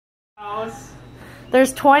Cows.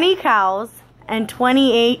 There's 20 cows and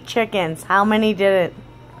 28 chickens. How many didn't?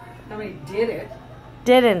 How many did it?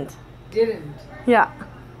 Didn't. Didn't. Yeah.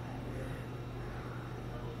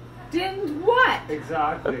 Didn't what?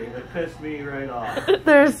 Exactly. It pissed me right off.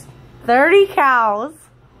 There's 30 cows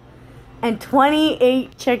and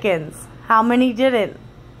 28 chickens. How many didn't?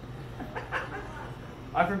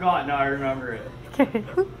 I forgot. Now I remember it. Okay.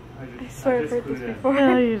 I swear I've just heard clued this in. before.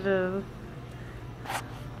 Yeah, you did.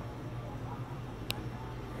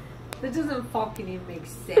 That doesn't fucking even make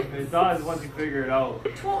sense. It does once you figure it out.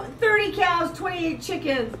 30 cows, 28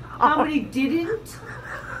 chickens. How many didn't?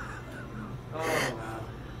 Oh man.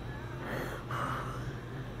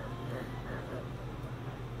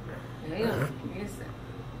 Hang on, give me a sec.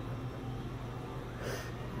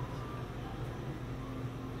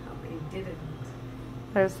 How many didn't?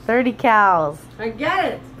 There's 30 cows, I get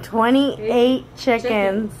it. 28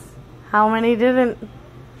 chickens. How many didn't?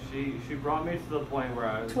 She brought me to the point where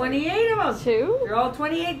I was 28 of them. Two? They're all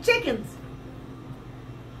 28 chickens.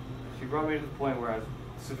 She brought me to the point where I was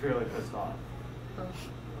severely pissed off. Oh.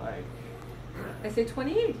 Like, I say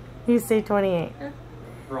 28. You say 28.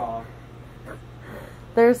 wrong.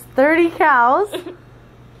 There's 30 cows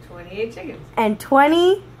 28 chickens. and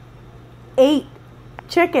 28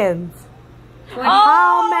 chickens. 20,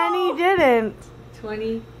 How many didn't?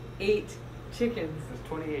 28 chickens. There's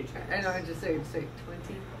 28 chickens. I know, I just say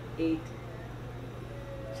 28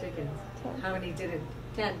 chickens. How many didn't?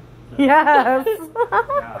 10. Yes.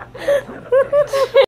 Yeah.